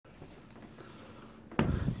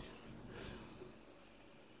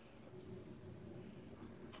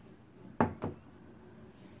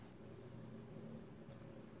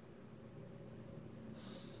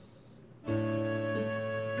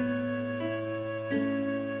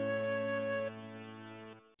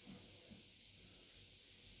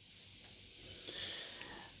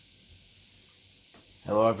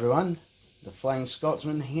everyone, the Flying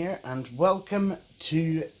Scotsman here, and welcome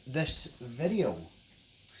to this video.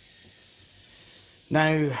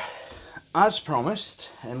 Now, as promised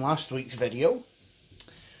in last week's video,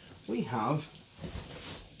 we have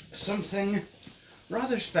something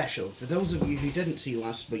rather special. For those of you who didn't see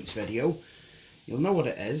last week's video, you'll know what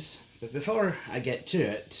it is, but before I get to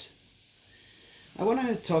it, I want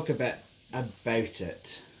to talk a bit about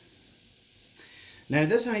it. Now,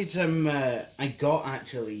 this item I got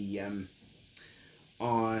actually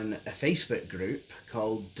on a Facebook group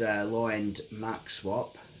called Low End Mac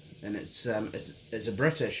Swap, and it's a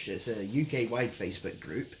UK-wide Facebook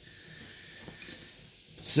group.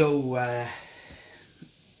 So,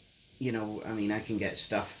 you know, I mean, I can get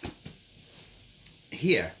stuff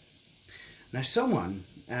here. Now, someone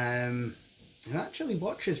who actually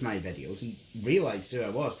watches my videos, he realised who I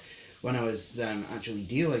was when I was actually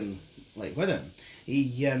dealing with him.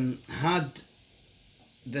 He had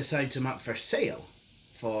this item up for sale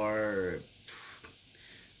for,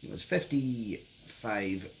 it was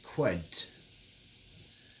 55 quid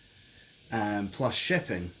plus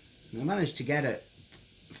shipping. I managed to get it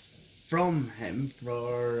from him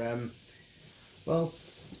for well,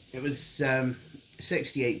 it was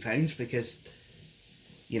 £68 because,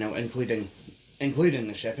 you know, including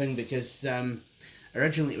the shipping, because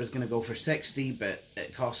originally it was going to go for 60, but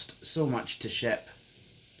it cost so much to ship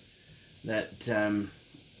that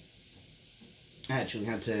I actually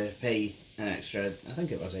had to pay an extra, I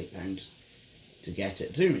think it was £8 to get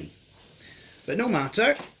it to me. But no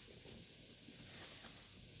matter,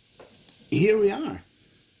 here we are.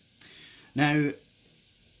 Now,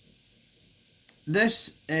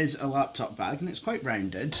 this is a laptop bag and it's quite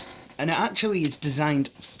rounded, and it actually is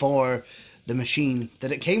designed for the machine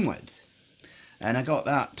that it came with. And I got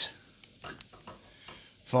that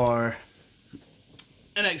for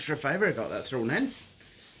an extra £5. I got that thrown in.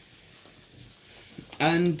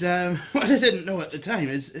 And what I didn't know at the time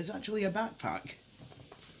is it's actually a backpack.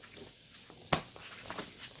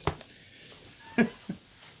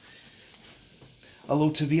 Although,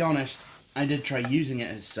 to be honest, I did try using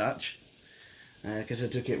it as such, because I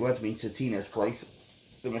took it with me to Tina's place,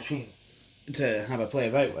 the machine, to have a play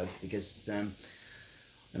about with, because in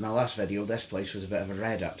my last video, this place was a bit of a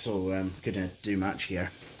red up, so couldn't do much here.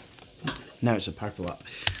 Now it's a purple up.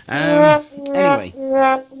 Anyway,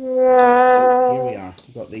 so here we are.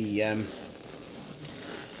 We've got the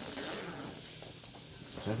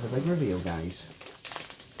let's have the big reveal, guys.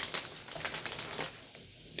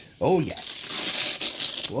 Oh yeah,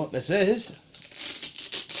 what this is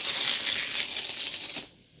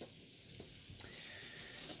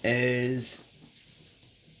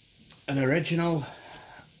an original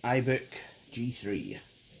iBook G3.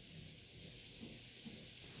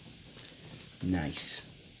 Nice.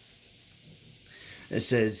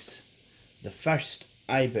 This is the first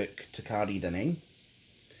iBook to carry the name.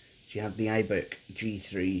 So you had the iBook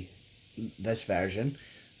G3, this version,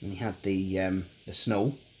 and you had the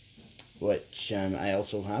Snow, which I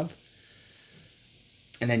also have,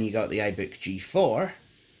 and then you got the iBook G4,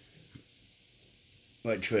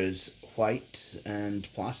 which was white and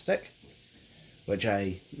plastic, which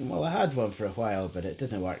I had one for a while, but it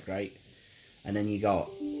didn't work right. And then you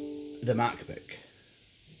got the MacBook.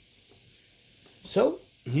 So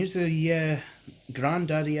here's the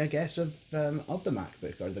granddaddy, I guess, of the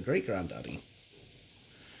MacBook, or the great granddaddy.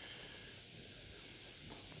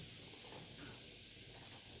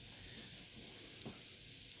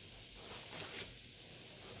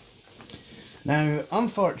 Now,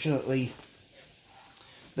 unfortunately,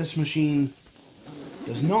 this machine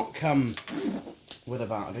does not come with a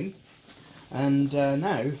battery, and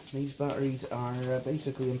now these batteries are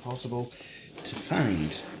basically impossible to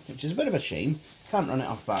find, which is a bit of a shame. Can't run it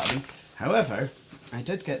off battery. However, I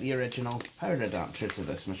did get the original power adapter to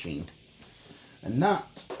this machine, and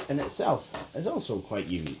that in itself is also quite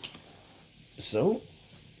unique. So,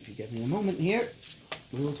 if you give me a moment here,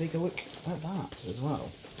 we will take a look at that as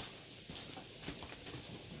well.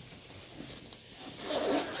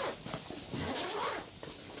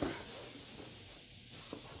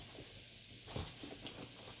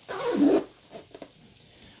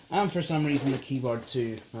 And for some reason, the keyboard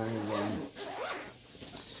to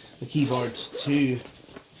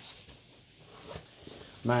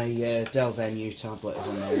my Dell Venue tablet is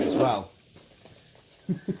in there as well.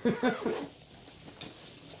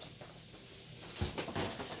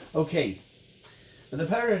 Okay, the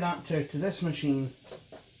power adapter to this machine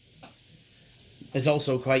is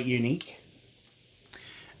also quite unique,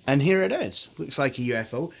 and here it is. Looks like a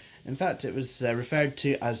UFO. In fact, it was referred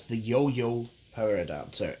to as the yo-yo power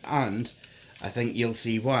adapter, and I think you'll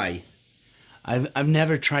see why. I've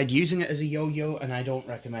never tried using it as a yo-yo, and I don't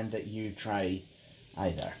recommend that you try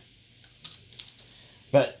either.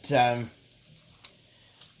 But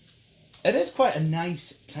it is quite a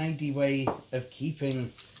nice, tidy way of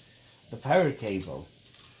keeping the power cable.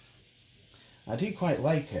 I do quite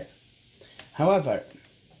like it. However,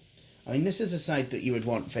 I mean, this is a side that you would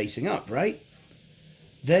want facing up, right?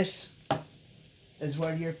 This is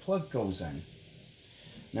where your plug goes in.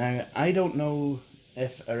 Now, I don't know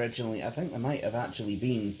if originally, I think there might have actually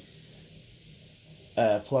been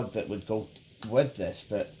a plug that would go with this,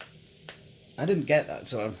 but I didn't get that,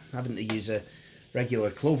 so I'm having to use a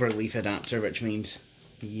regular clover leaf adapter, which means,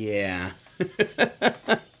 yeah,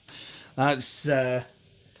 that's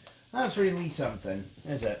really something,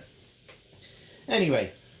 is it?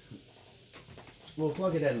 Anyway, we'll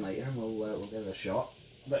plug it in later and we'll give it a shot.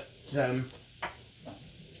 But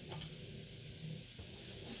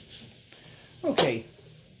okay,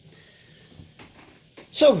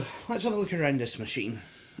 so let's have a look around this machine.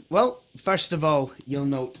 Well, first of all, you'll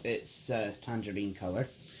note it's tangerine colour.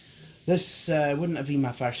 This wouldn't have been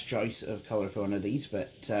my first choice of colour for one of these,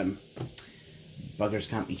 but buggers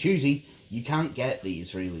can't be choosy. You can't get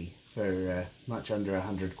these really for much under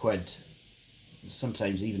 £100,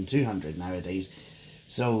 sometimes even 200 nowadays.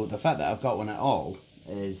 So the fact that I've got one at all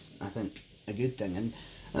is, I think, a good thing. And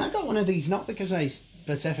I got one of these not because I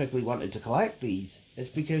specifically wanted to collect these. It's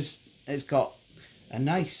because it's got a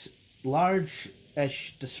nice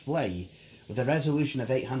large-ish display with a resolution of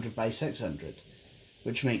 800 by 600,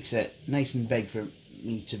 which makes it nice and big for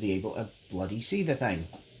me to be able to bloody see the thing.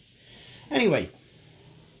 Anyway,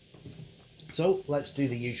 so let's do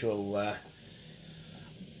the usual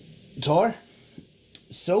tour.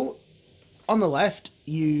 So on the left,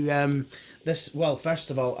 you well, first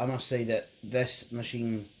of all, I must say that this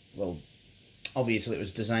machine, well, obviously it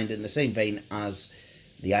was designed in the same vein as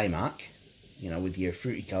the iMac, you know, with your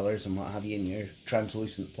fruity colours and what have you, and your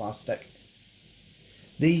translucent plastic.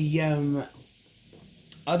 The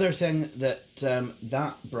other thing that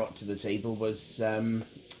that brought to the table was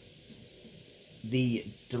the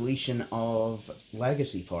deletion of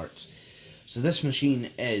legacy parts. So this machine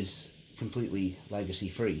is completely legacy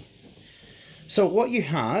free. So what you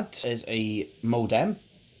had is a modem,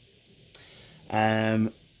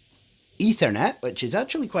 Ethernet, which is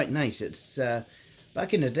actually quite nice. It's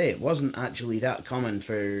back in the day, it wasn't actually that common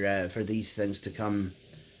for these things to come.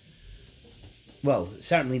 Well,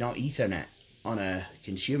 certainly not Ethernet on a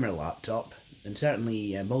consumer laptop, and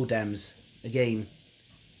certainly modems. Again,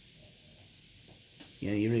 you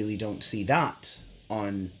know, you really don't see that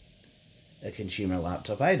on a consumer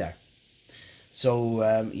laptop either.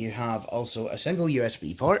 So you have also a single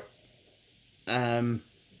USB port. I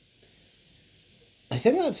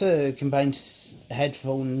think that's a combined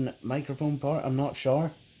headphone microphone port, I'm not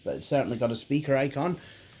sure, but it's certainly got a speaker icon.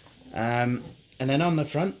 And then on the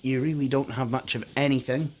front, you really don't have much of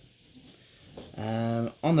anything.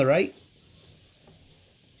 On the right,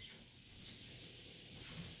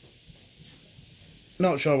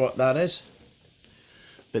 not sure what that is,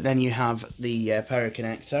 but then you have the power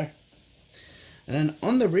connector. And then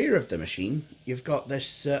on the rear of the machine, you've got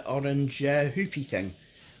this orange hoopy thing.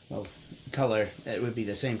 Well, colour, it would be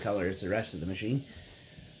the same colour as the rest of the machine.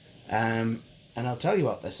 And I'll tell you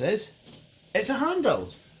what this is. It's a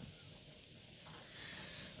handle.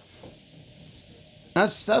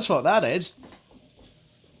 That's what that is.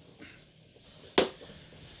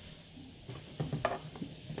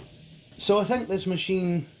 So I think this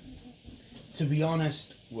machine, to be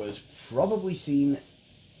honest, was probably seen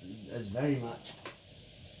as very much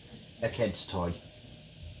a kid's toy.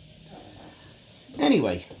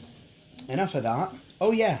 Anyway, enough of that.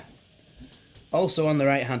 Oh yeah, also on the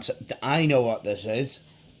right hand side, I know what this is.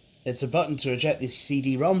 It's a button to eject the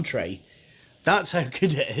CD-ROM tray. That's how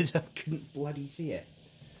good it is. I couldn't bloody see it.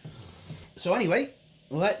 So anyway,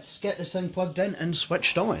 let's get this thing plugged in and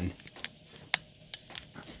switched on.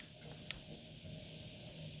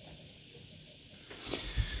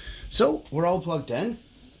 So we're all plugged in.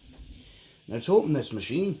 Now to open this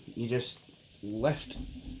machine, you just lift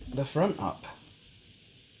the front up.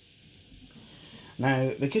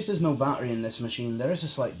 Now, because there's no battery in this machine, there is a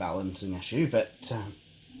slight balancing issue, but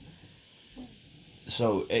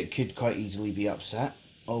so it could quite easily be upset,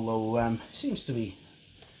 although it seems to be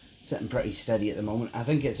sitting pretty steady at the moment. I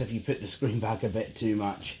think it's if you put the screen back a bit too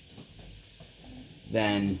much,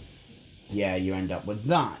 then yeah, you end up with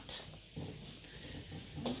that.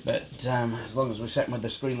 But as long as we're sitting with the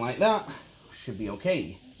screen like that, should be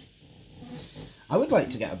okay. I would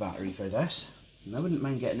like to get a battery for this. I wouldn't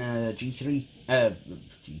mind getting a G3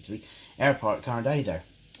 AirPort card either.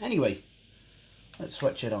 Anyway, let's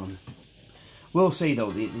switch it on. We'll say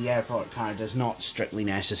though, the airport card is not strictly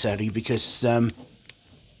necessary because,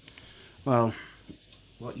 well,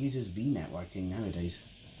 what uses V networking nowadays?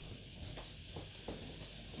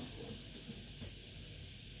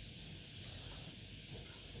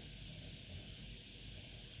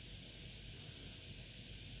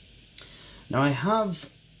 Now I have,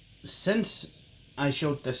 since I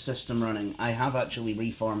showed this system running, I have actually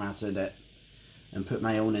reformatted it and put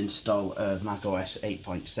my own install of macOS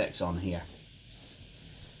 8.6 on here.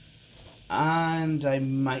 And I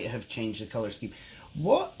might have changed the colour scheme.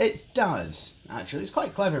 What it does, actually, it's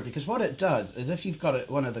quite clever, because what it does is if you've got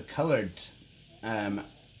one of the coloured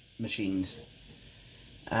machines,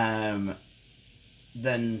 then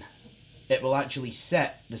it will actually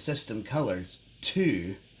set the system colours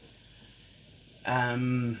to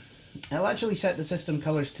it'll actually set the system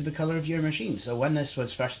colours to the colour of your machine. So when this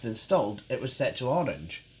was first installed, it was set to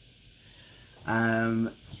orange.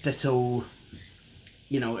 Ditto,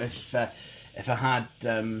 you know, if I had,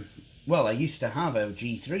 well, I used to have a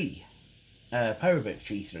G3, PowerBook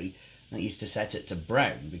G3, and I used to set it to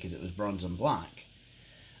brown because it was bronze and black.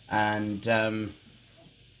 And on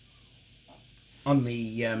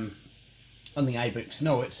the iBook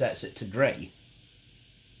Snow, it sets it to grey.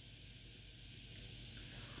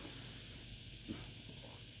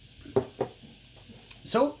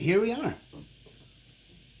 So here we are.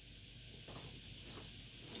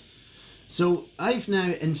 So I've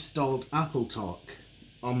now installed AppleTalk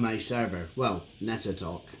on my server. Well,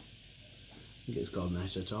 NetaTalk. I think it's called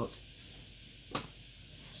NetaTalk.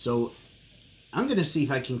 So I'm going to see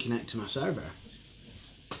if I can connect to my server.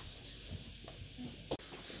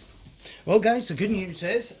 Well guys, the good news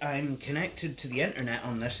is I'm connected to the internet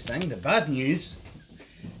on this thing. The bad news,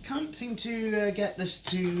 can't seem to get this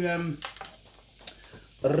to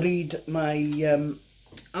read my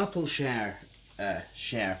Apple share.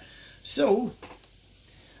 So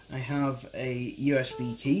I have a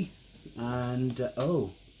USB key and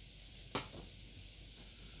oh,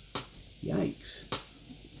 yikes,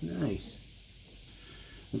 nice.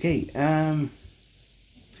 Okay,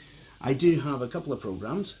 I do have a couple of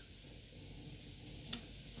programs.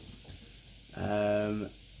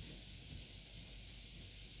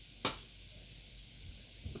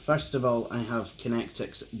 First of all, I have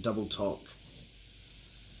Connectix Double Talk.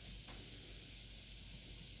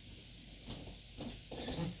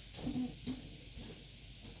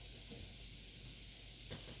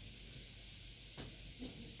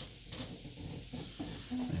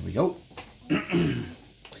 There we go.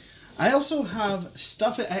 I also have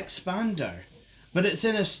Stuffit Expander, but it's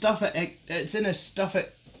in a Stuffit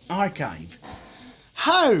archive.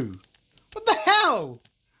 How? What the hell?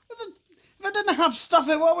 If I didn't have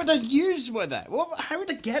Stuffit, what would I use with it? How would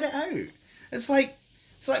I get it out? It's like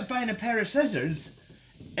buying a pair of scissors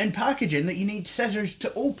in packaging that you need scissors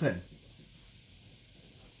to open.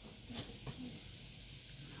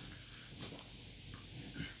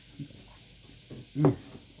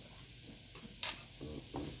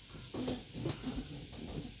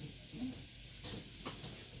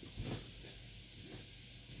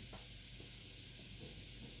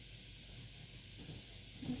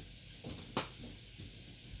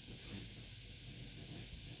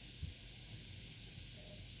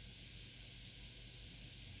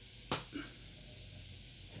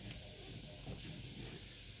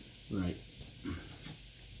 Right.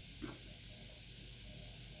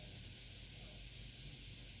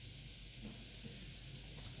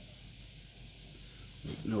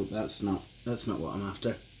 No, that's not what I'm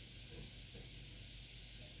after.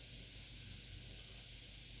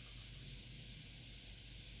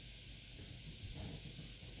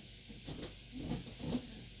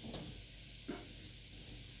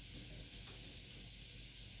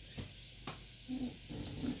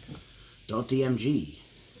 .dmg.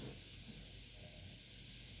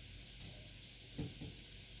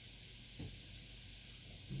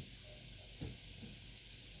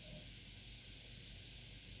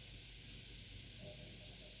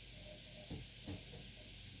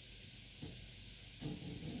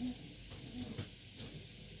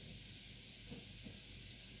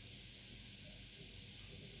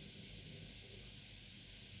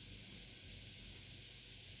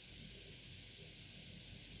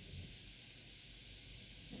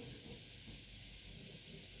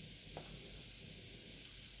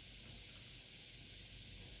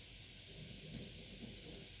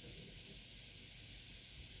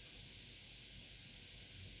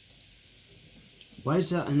 Why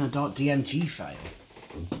is that in a .dmg file?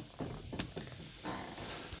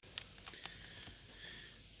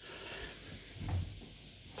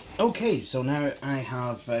 Okay, so now I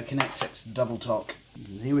have Connectix Double Talk.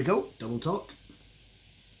 Here we go, Double Talk.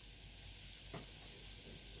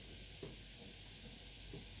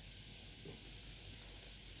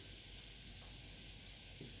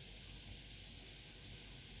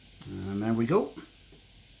 And there we go.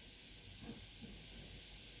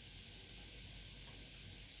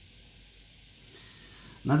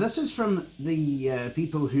 Now this is from the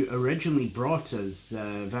people who originally brought us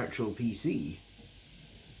Virtual PC.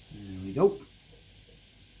 There we go.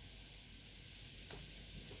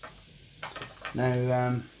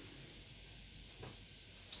 Now,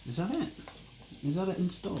 is that it? Is that it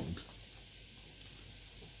installed?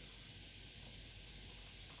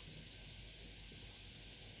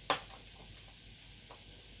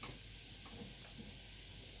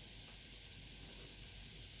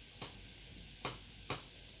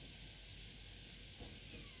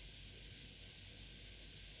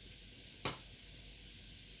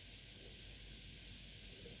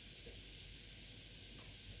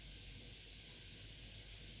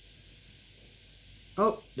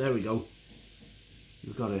 Oh, there we go.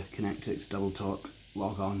 We've got a Connectix Double Talk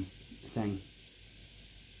log on thing.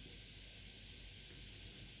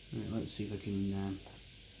 Right, let's see if I can.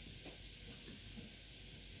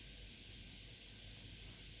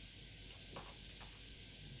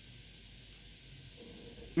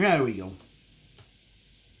 There we go.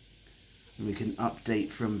 And we can update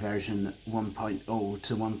from version 1.0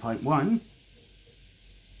 to 1.1.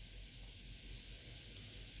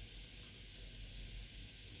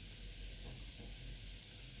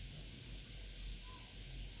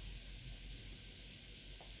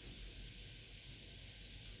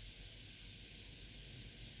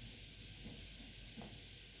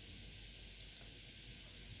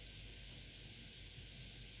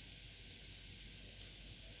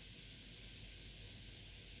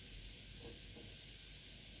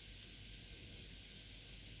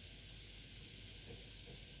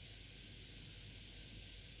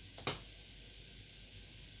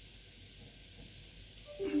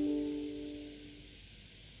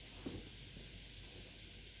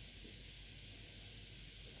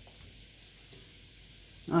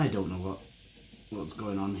 I don't know what's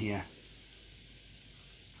going on here.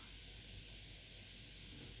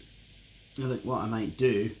 I think what I might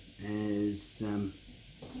do is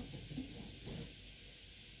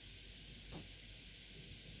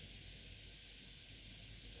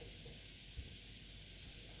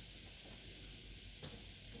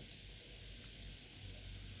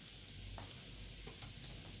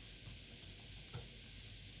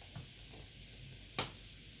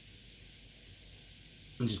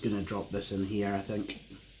I'm just going to drop this in here, I think.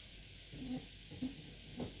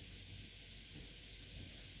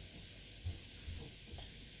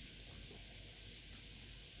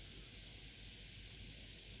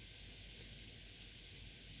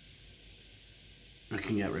 I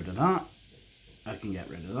can get rid of that. I can get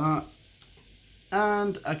rid of that.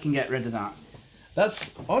 And I can get rid of that.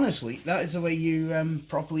 That's, honestly, that is the way you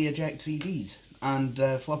properly eject CDs. And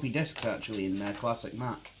floppy disks, actually, in Classic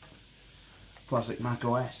Mac. Classic Mac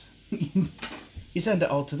OS. You send it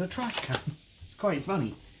all to the trash can. It's quite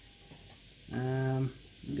funny. I'm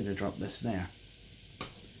going to drop this there.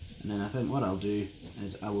 And then I think what I'll do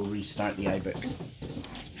is I will restart the iBook.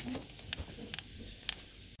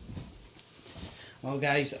 Well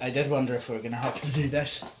guys, I did wonder if we were going to have to do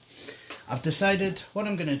this. I've decided what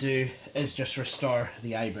I'm going to do is just restore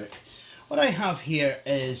the iBook. What I have here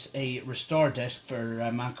is a restore disk for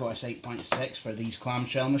macOS 8.6 for these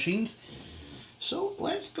clamshell machines. So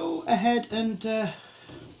let's go ahead and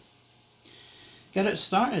get it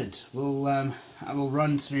started. I will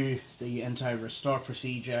run through the entire restore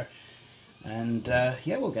procedure, and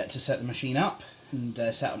yeah, we'll get to set the machine up and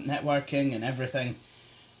set up networking and everything,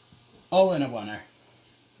 all in a oneer.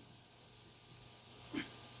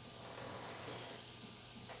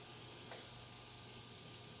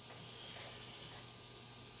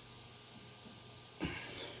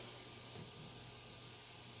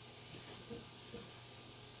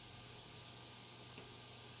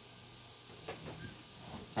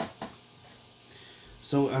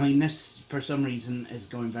 So, I mean, this, for some reason, is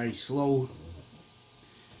going very slow.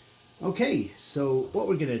 Okay, so what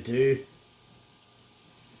we're going to do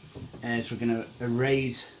is we're going to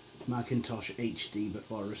erase Macintosh HD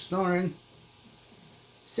before restoring.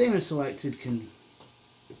 Same as selected,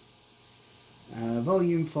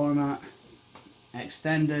 volume format,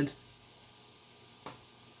 extended.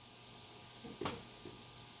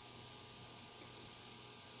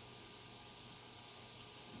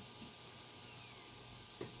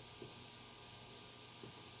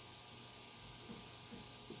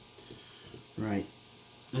 Right,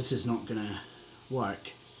 this is not going to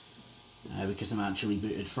work because I'm actually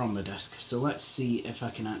booted from the disk. So let's see if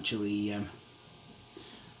I can actually,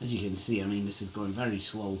 as you can see, I mean, this is going very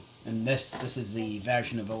slow. And this is the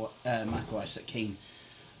version of macOS that came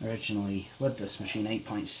originally with this machine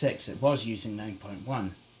 8.6, it was using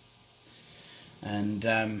 9.1. And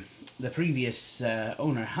the previous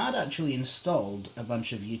owner had actually installed a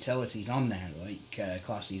bunch of utilities on there, like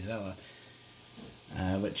ClassyZilla,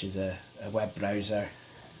 which is a web browser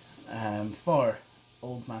for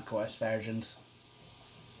old macOS versions.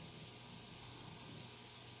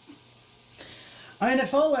 I mean,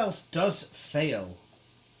 if all else does fail,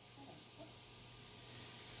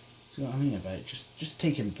 see what I mean about it? Just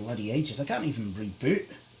taking bloody ages. I can't even reboot.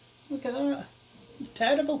 Look at that. It's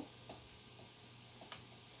terrible.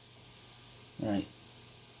 Right.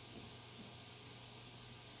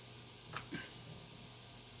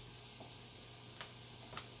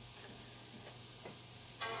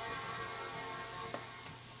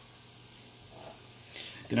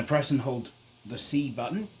 Gonna press and hold the C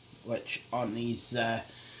button, which on these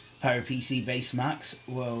PowerPC base Macs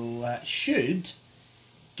will should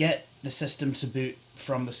get the system to boot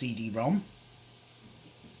from the CD-ROM.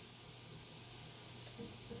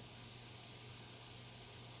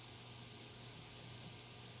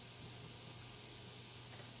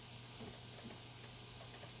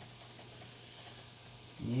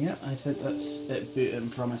 Yeah, I think that's it booting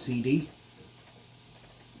from a CD.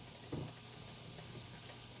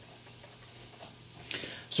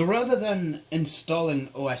 So rather than installing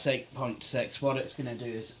OS 8.6, what it's going to do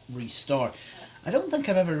is restore. I don't think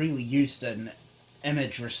I've ever really used an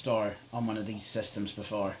image restore on one of these systems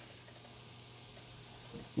before.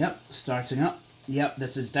 Yep, starting up. Yep,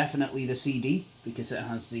 this is definitely the CD because it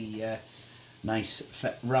has the nice,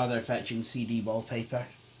 rather fetching CD wallpaper.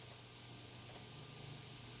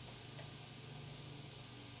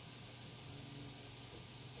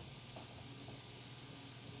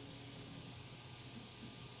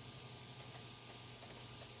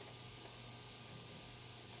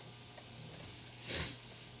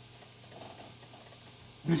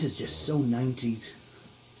 This is just so 90s.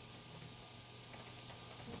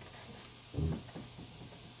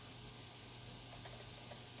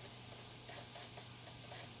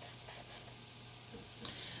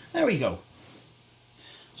 There we go.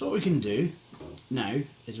 So what we can do now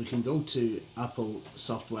is we can go to Apple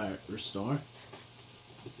Software Restore.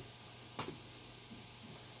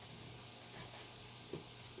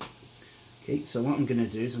 Okay, so what I'm going to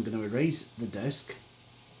do is I'm going to erase the disk.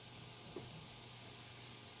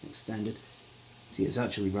 Extended. See, it's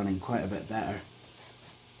actually running quite a bit better.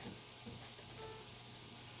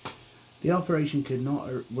 The operation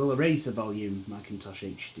will erase the volume Macintosh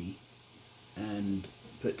HD and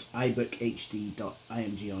put iBook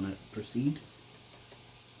HD.img on it. Proceed.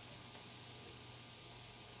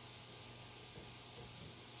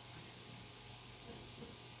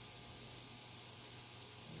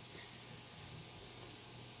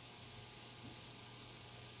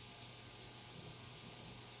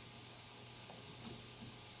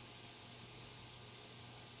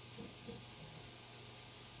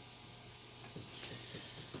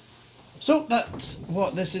 So that's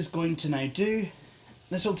what this is going to now do.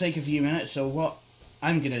 This will take a few minutes, so what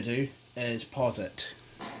I'm going to do is pause it.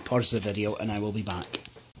 Pause the video and I will be back.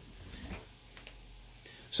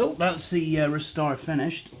 So that's the restore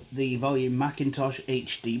finished. The volume Macintosh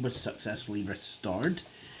HD was successfully restored.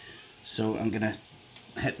 So I'm going to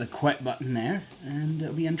hit the quit button there and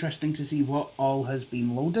it'll be interesting to see what all has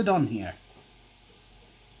been loaded on here.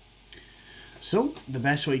 So, the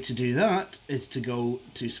best way to do that is to go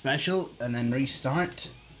to Special and then Restart.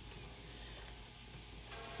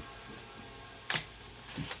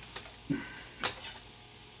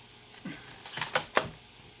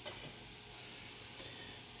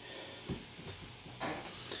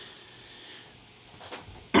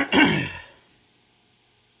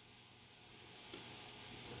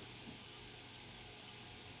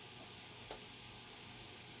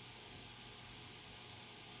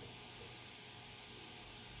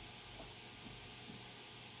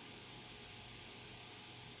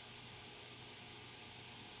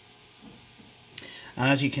 And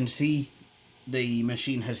as you can see, the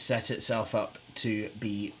machine has set itself up to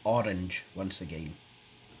be orange once again.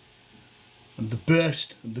 I'm the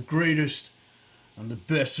best, I'm the greatest, I'm the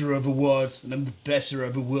best there ever was, and I'm the best there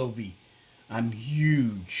ever will be. I'm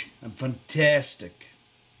huge, I'm fantastic.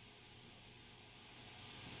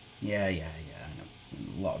 Yeah, I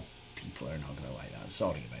know. A lot of people are not going to like that.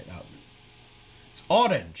 Sorry about that. It's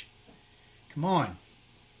orange. Come on.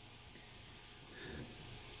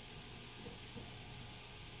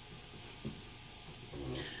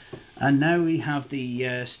 And now we have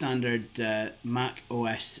the standard Mac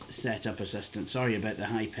OS setup assistant. Sorry about the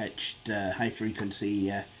high-pitched,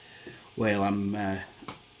 high-frequency while I'm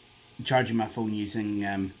charging my phone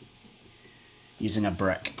using using a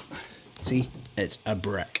brick. See, it's a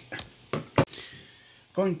brick.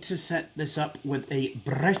 Going to set this up with a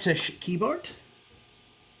British keyboard.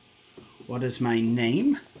 What is my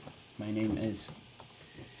name? My name is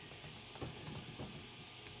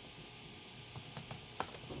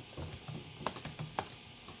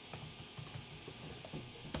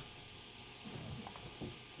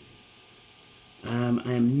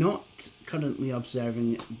I am not currently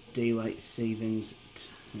observing daylight savings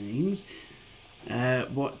times.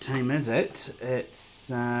 What time is it? It's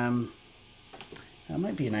that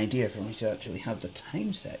might be an idea for me to actually have the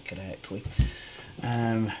time set correctly.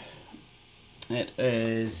 It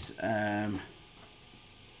is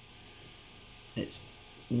it's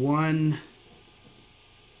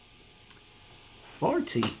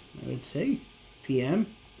 1:40, I would say, PM,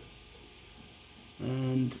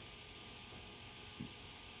 and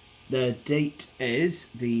the date is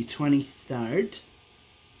the 23rd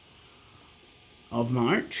of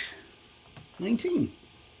March, 19.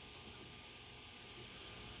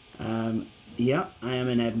 Yeah, I am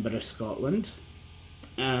in Edinburgh, Scotland.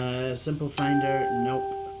 Simple Finder, nope.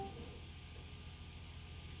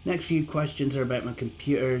 Next few questions are about my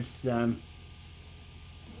computers.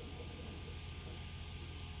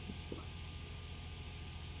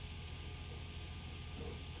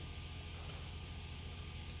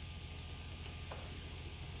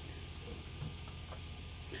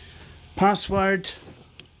 Password.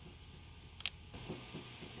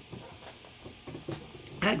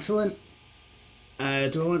 Excellent.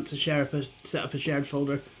 Do I want to set up a shared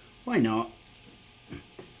folder? Why not?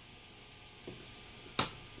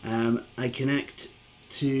 I connect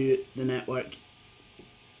to the network.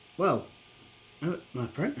 Well, my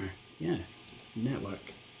printer. Yeah, network.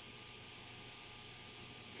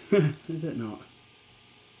 Is it not?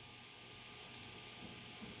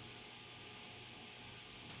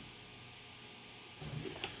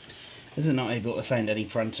 Is it not able to find any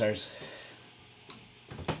printers?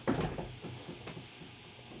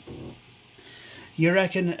 You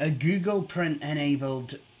reckon a Google Print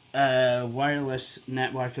enabled wireless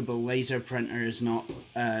networkable laser printer is not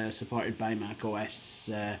supported by macOS?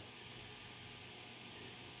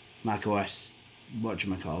 macOS,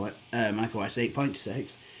 whatchamacallit, macOS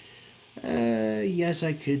 8.6. Yes,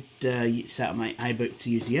 I could set up my iBook to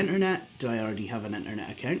use the internet. Do I already have an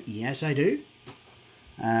internet account? Yes, I do.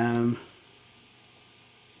 I'm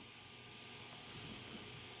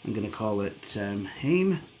going to call it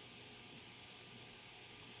Hame.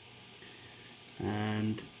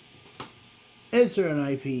 And is there an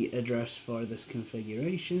IP address for this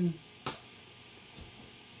configuration?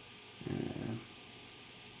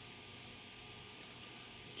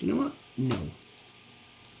 Do you know what? No.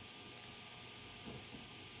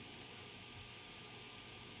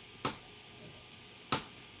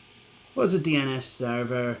 What's a DNS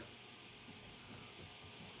server?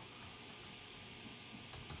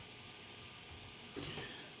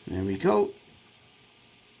 There we go.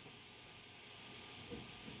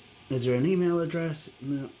 Is there an email address?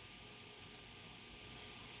 No.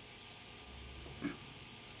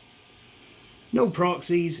 No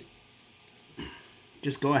proxies.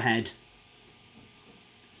 Just go ahead.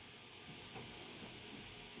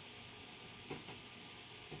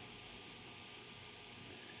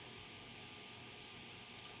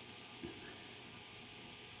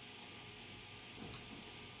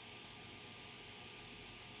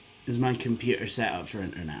 Is my computer set up for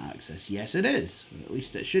internet access? Yes, it is. Or at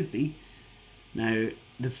least it should be. Now,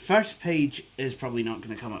 the first page is probably not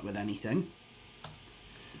going to come up with anything.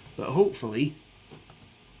 But hopefully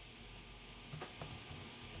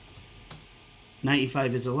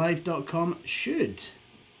 95isalive.com should.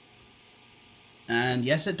 And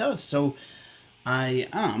yes, it does. So I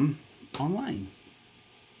am online.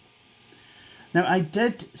 Now, I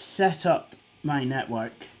did set up my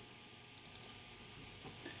network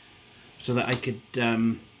so that I could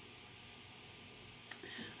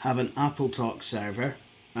have an Apple Talk server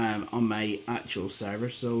on my actual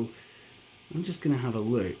server. So I'm just going to have a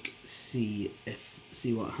look, see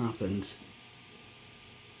what happens.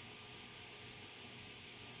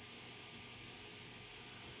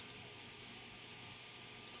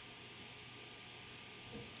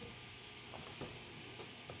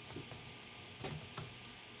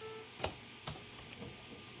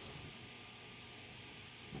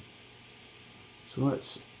 So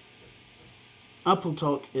let's, Apple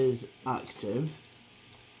Talk is active.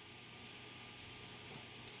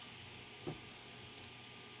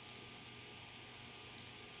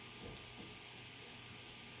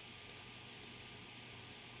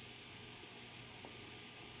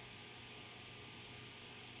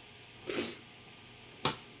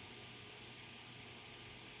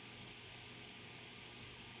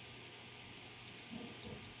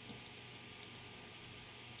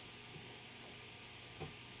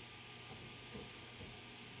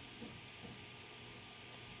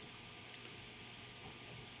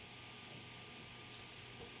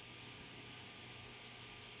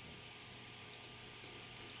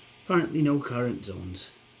 Currently no current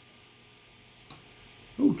zones.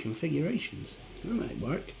 Oh, configurations. That might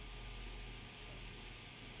work.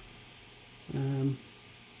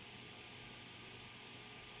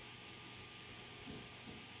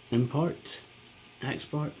 Import,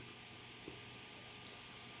 export.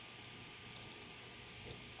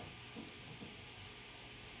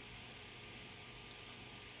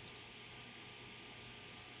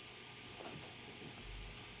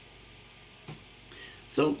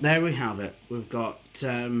 So there we have it. We've got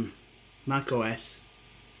Mac OS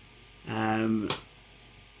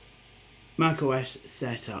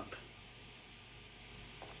set up.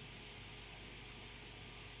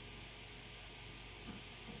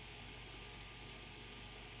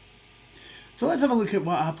 So let's have a look at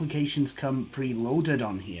what applications come preloaded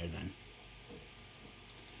on here then.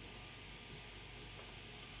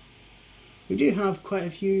 We do have quite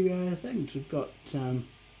a few things. We've got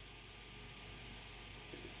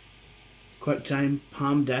QuickTime,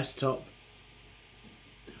 Palm Desktop,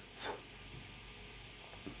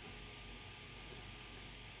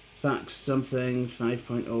 Fax something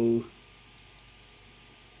 5.0,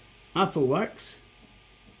 Apple Works.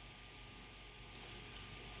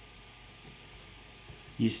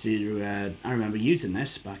 Used to, I remember using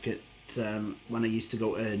this back at when I used to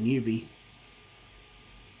go to Newbie.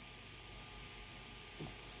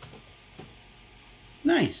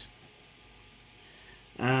 Nice.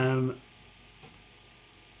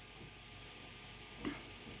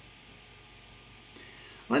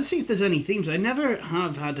 Let's see if there's any themes. I never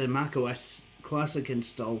have had a macOS Classic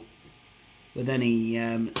install with any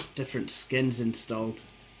different skins installed.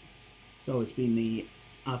 So it's been the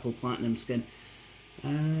Apple Platinum skin.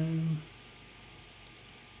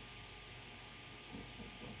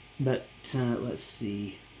 But let's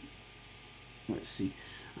see.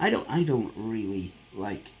 I don't really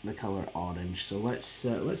like the color orange, so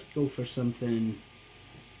let's go for something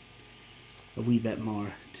a wee bit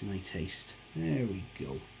more to my taste. There we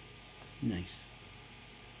go. Nice.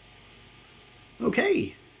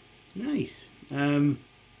 Okay. Nice.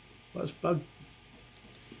 What's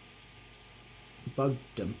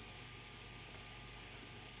Bugdom?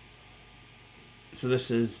 So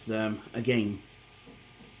this is a game.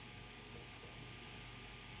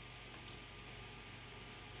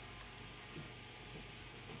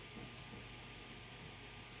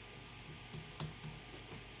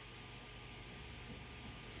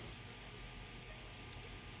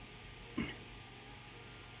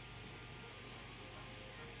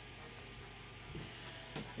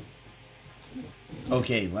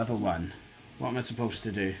 Okay, level 1. What am I supposed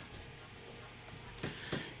to do?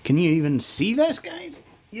 Can you even see this, guys?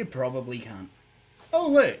 You probably can't. Oh,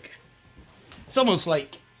 look! It's almost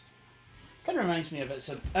like... kind of reminds me of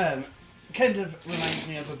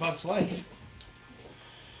A Bug's Life.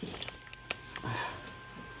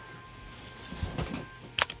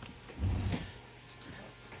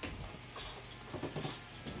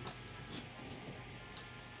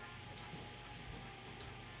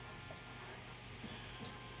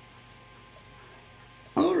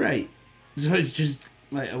 Alright. So it's just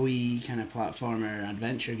like a wee kind of platformer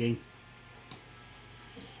adventure game.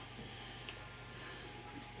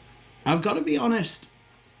 I've got to be honest,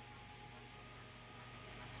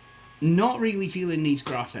 not really feeling these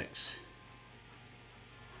graphics.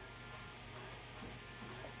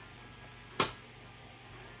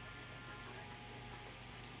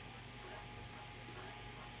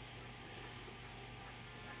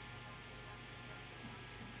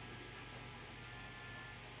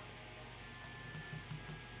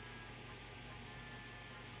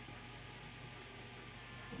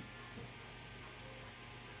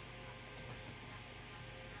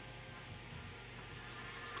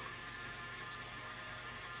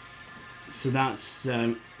 So that's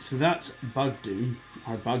Bugdoom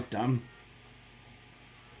or Bugdum.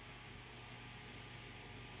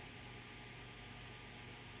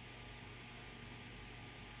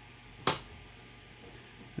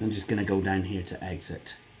 I'm just going to go down here to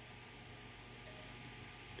exit.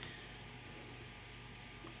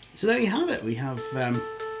 So there you have it. We have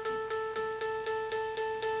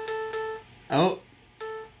oh,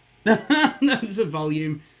 that's the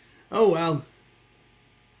volume. Oh well.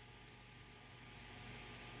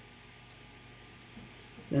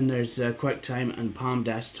 Then there's QuickTime and Palm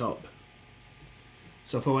Desktop.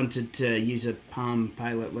 So if I wanted to use a Palm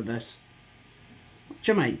Pilot with this, which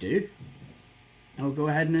I might do, I'll go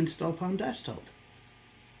ahead and install Palm Desktop.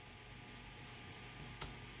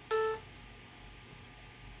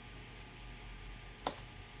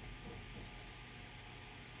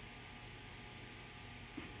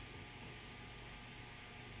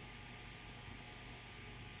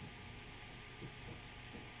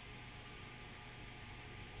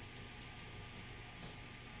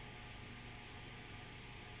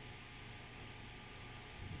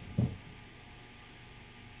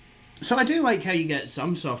 So I do like how you get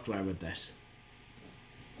some software with this.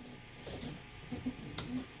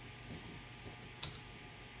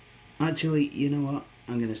 Actually, you know what?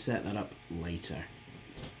 I'm going to set that up later.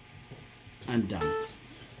 And done.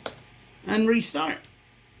 And restart.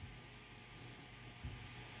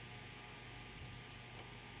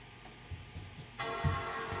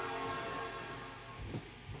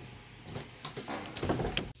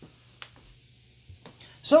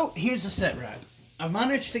 So here's the sit rep. I've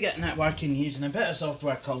managed to get networking using a bit of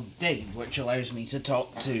software called Dave, which allows me to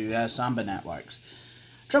talk to Samba networks.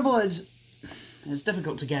 Trouble is, it's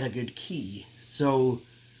difficult to get a good key. So,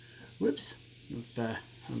 whoops, I've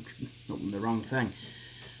opened the wrong thing.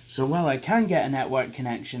 So while I can get a network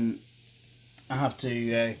connection, I have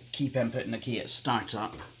to keep inputting the key at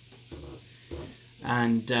startup.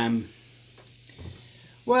 And,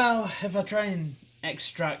 well, if I try and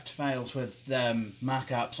extract files with Mac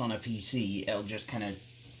apps on a PC, it'll just kind of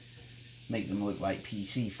make them look like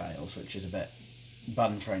PC files, which is a bit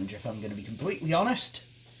bun fringe if I'm going to be completely honest.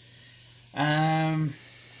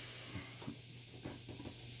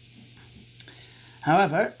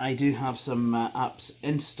 However, I do have some apps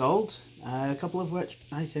installed, a couple of which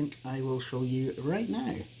I think I will show you right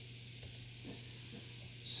now.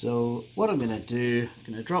 So what I'm going to do, I'm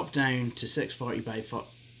going to drop down to 640 by 4,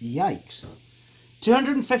 yikes,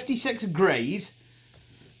 256 greys,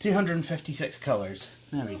 256 colours.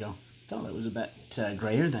 There we go. Thought that was a bit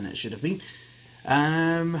greyer than it should have been.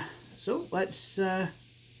 So let's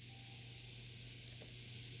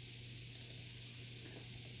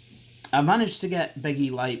I managed to get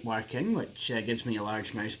Biggie Light working, which gives me a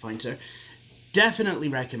large mouse pointer. Definitely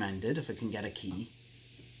recommended if I can get a key.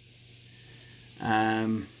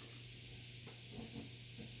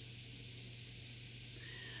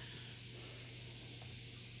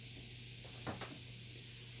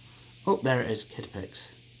 Oh, there it is, KidPix.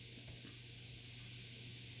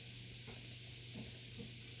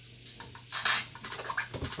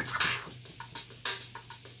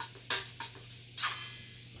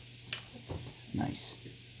 Nice.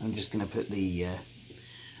 I'm just going to put the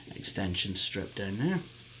extension strip down there.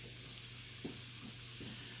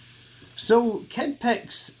 So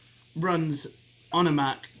KidPix runs on a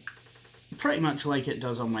Mac pretty much like it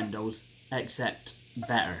does on Windows, except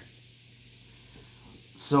better.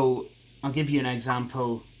 So I'll give you an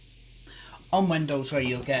example. On Windows, where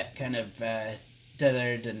you'll get kind of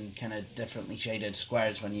dithered and kind of differently shaded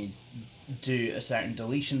squares when you do a certain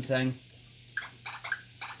deletion thing,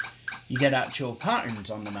 you get actual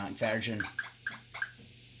patterns on the Mac version.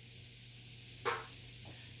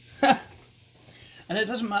 And it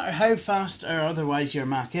doesn't matter how fast or otherwise your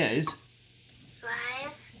Mac is. 5,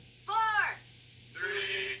 4, 3,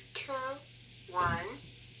 2, 1, 0.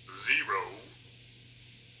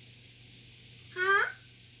 Huh?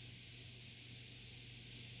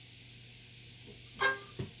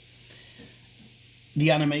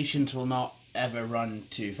 The animations will not ever run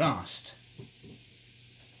too fast.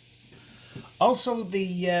 Also,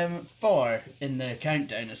 the 4 in the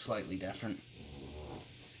countdown is slightly different.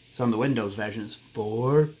 So on the Windows version it's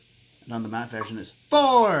 4, and on the Mac version it's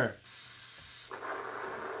 4!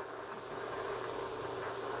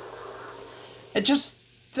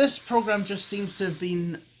 This program just seems to have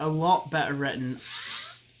been a lot better written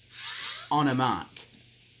on a Mac.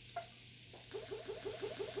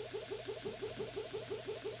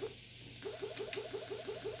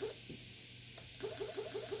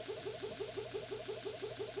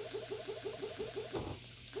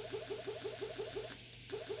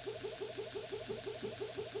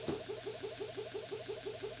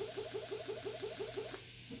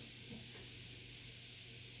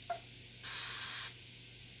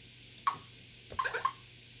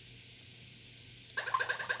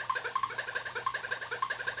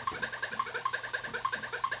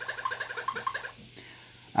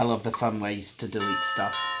 I love the fun ways to delete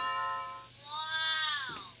stuff.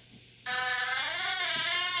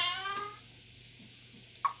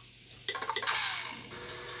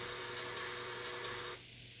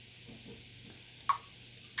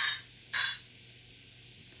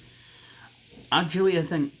 Actually, I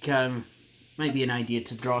think might be an idea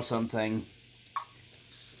to draw something.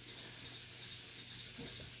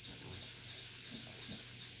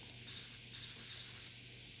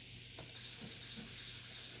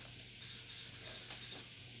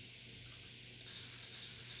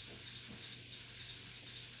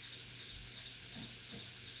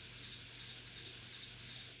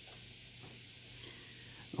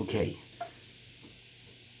 Okay.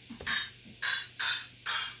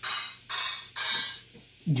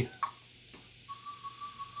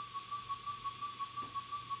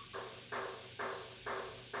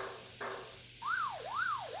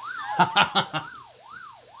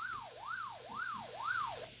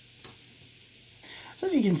 So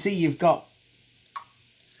as you can see, you've got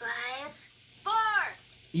 5, 4.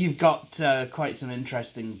 You've got quite some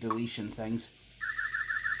interesting deletion things.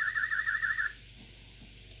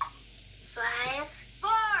 5, 4.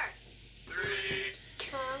 3,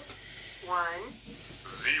 2, 1.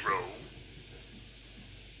 0.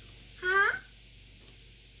 Huh?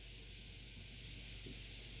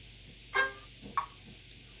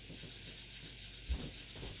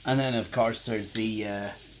 And then, of course, there's the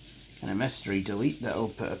kind of mystery delete that'll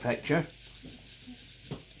put a picture.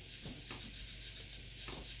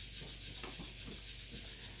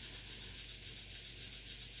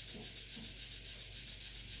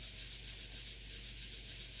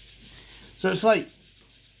 So it's like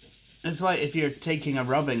if you're taking a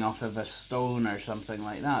rubbing off of a stone or something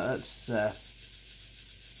like that. That's there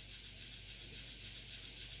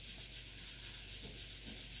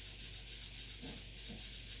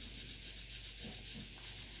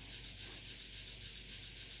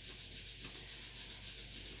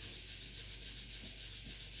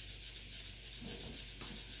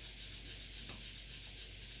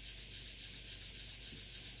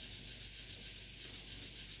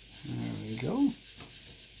we go.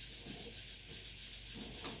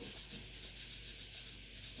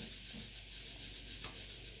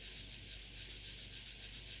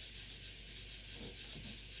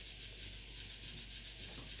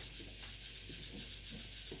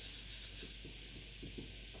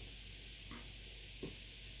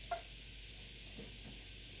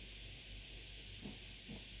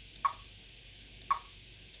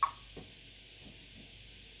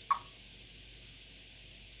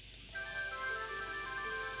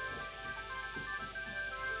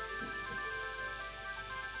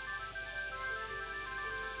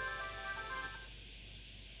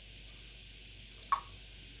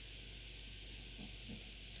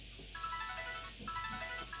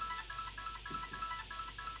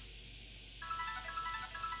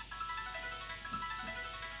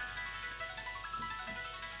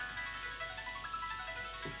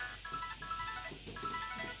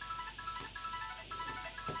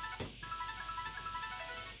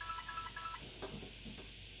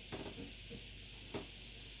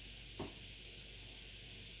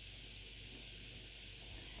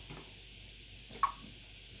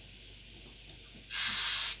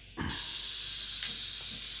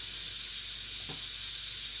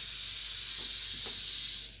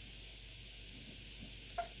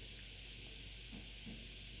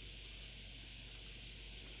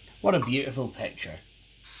 What a beautiful picture.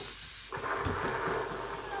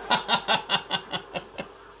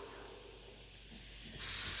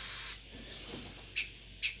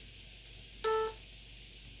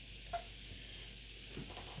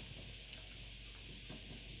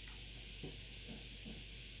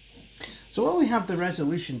 So while we have the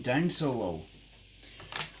resolution down so low,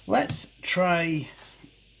 let's try,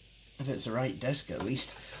 if it's the right disc at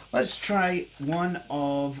least, let's try one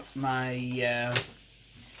of my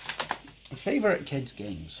favourite kids'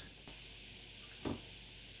 games.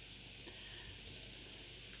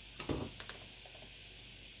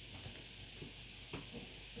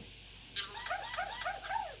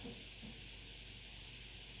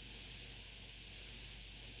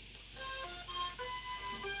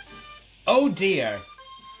 Oh dear!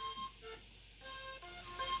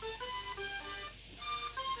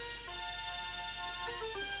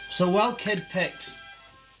 So while Kid picks...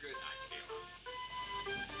 Good night, Kayla.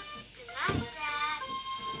 Good night, Dad.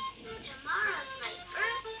 Tomorrow's my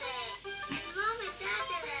birthday. Mom and Dad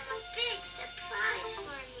said they have a big surprise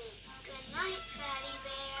for me. Good night, Fatty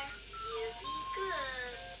Bear. You be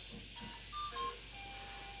good.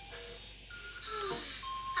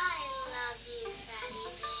 I love you, Fatty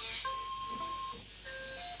Bear.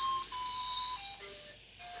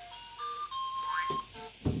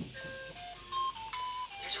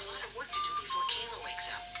 There's a lot of work to do before Kayla wakes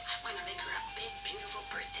up. I want to make her a big, beautiful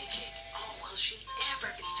birthday cake. Oh, will she ever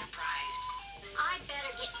be surprised? I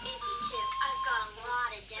better get busy too. I've got a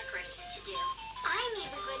lot of decorating to do. I'm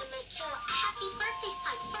even going to make Kayla a happy birthday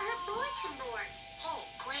sign for her bulletin board. Oh,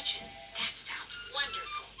 Gretchen, that sounds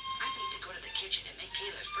wonderful. I need to go to the kitchen and make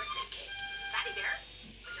Kayla's birthday cake. Fatty Bear,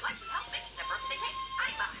 would you like some help making the birthday cake?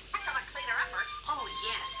 I'm a heck of a cleaner-upper. Oh,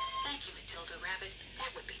 yes. Thank you, Matilda Rabbit.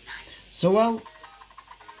 That would be nice. So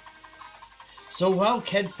while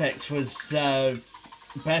Kid Picks was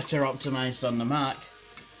better optimised on the Mac,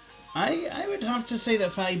 I would have to say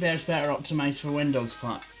that Fatty Bear's better optimised for Windows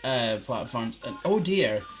platforms. And oh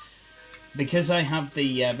dear, because I have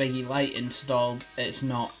the Biggie Light installed, it's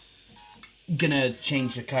not gonna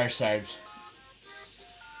change the cursors.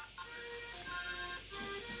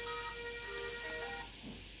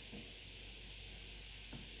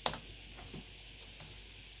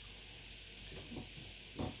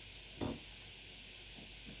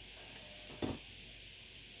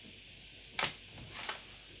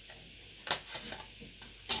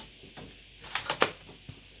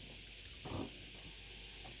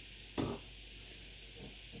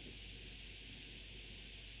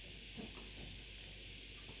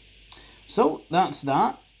 So that's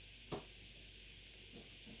that.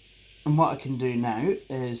 And what I can do now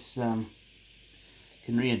is can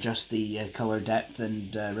readjust the colour depth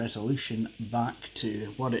and resolution back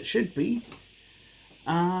to what it should be,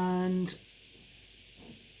 and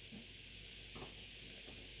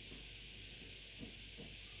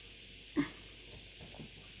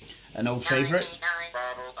an old favourite. 99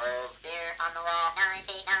 bottles of beer on the wall.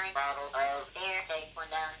 99 bottles of beer. Take one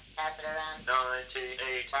down, pass it around.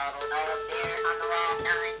 98 Bottles of beer on the wall. 9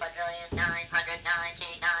 quadrillion,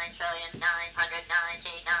 999 trillion,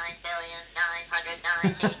 999 billion,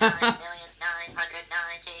 999 million,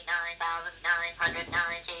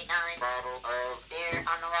 999,999 bottles of beer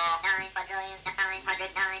on the wall. 9 quadrillion,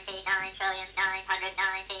 999 trillion,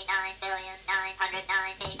 999 billion,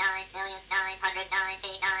 999 million,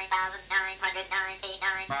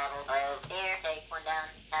 999,999 bottles of beer. Take one down,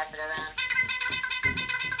 pass it around.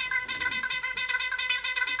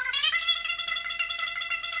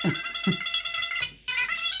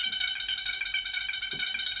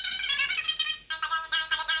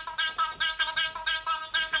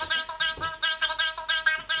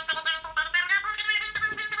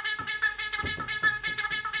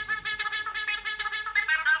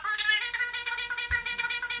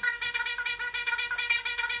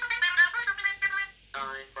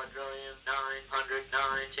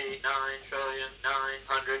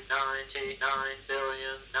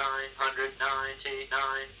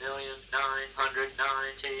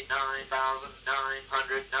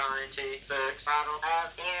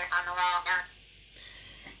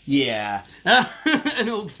 Yeah, an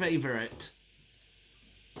old favourite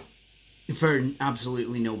for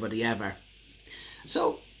absolutely nobody ever.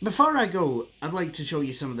 So, before I go, I'd like to show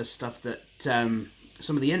you some of the stuff that, some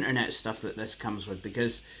of the internet stuff that this comes with,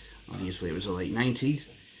 because obviously it was the late 90s.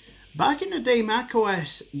 Back in the day,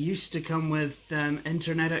 macOS used to come with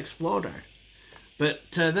Internet Explorer,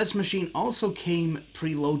 but this machine also came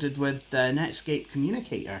preloaded with Netscape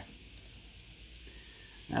Communicator.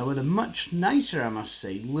 With a much nicer, I must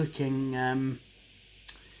say, looking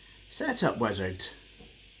setup wizard.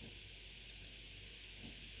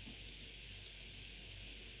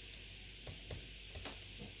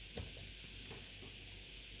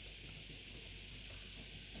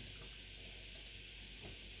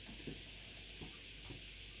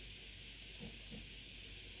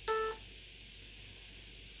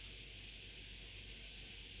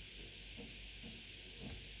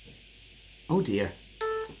 Oh dear.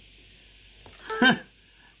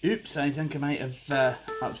 Oops, I think I might have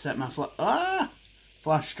upset my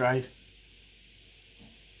flash drive.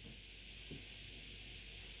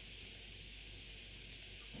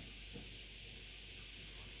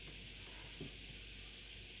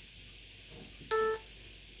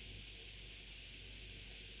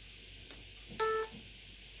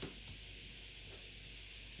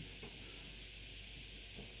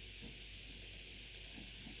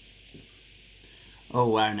 Oh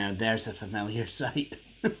wow, now there's a familiar sight.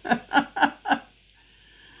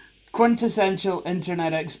 Quintessential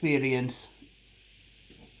internet experience.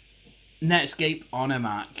 Netscape on a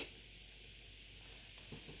Mac.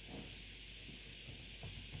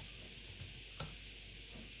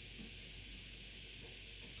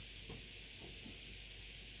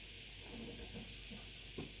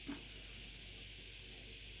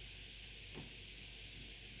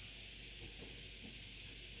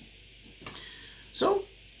 So,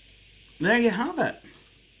 there you have it.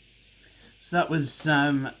 So that was,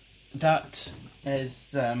 that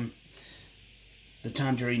is the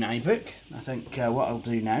Tangerine iBook. I think what I'll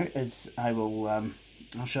do now is I'll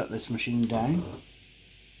shut this machine down.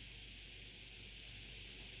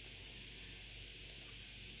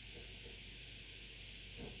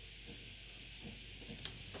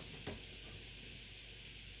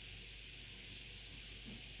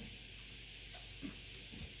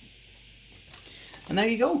 And there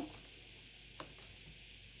you go.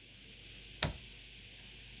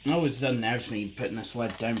 It always unnerves me putting this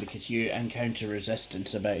lid down because you encounter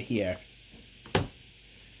resistance about here.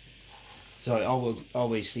 So it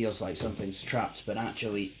always feels like something's trapped, but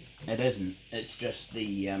actually it isn't. It's just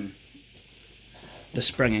the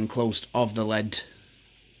spring enclosed of the lid.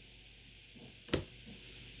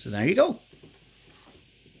 So there you go.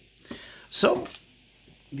 So,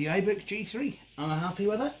 the iBook G3. Am I happy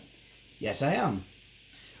with it? Yes, I am.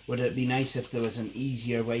 Would it be nice if there was an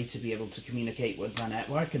easier way to be able to communicate with my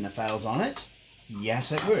network and the files on it?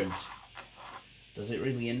 Yes, it would. Does it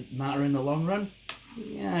really matter in the long run?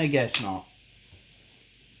 Yeah, I guess not.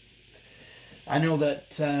 I know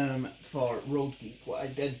that for Road Geek, what I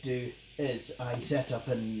did do is I set up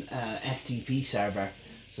an FTP server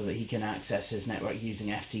so that he can access his network using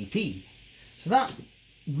FTP. So that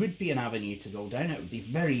would be an avenue to go down. It would be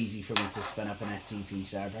very easy for me to spin up an FTP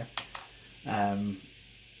server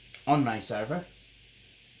on my server.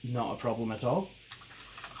 Not a problem at all.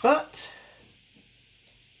 But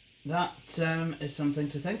that is something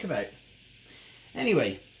to think about.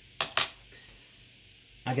 Anyway,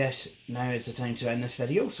 I guess now is the time to end this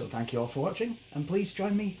video, so thank you all for watching, and please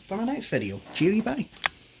join me for my next video. Cheery bye.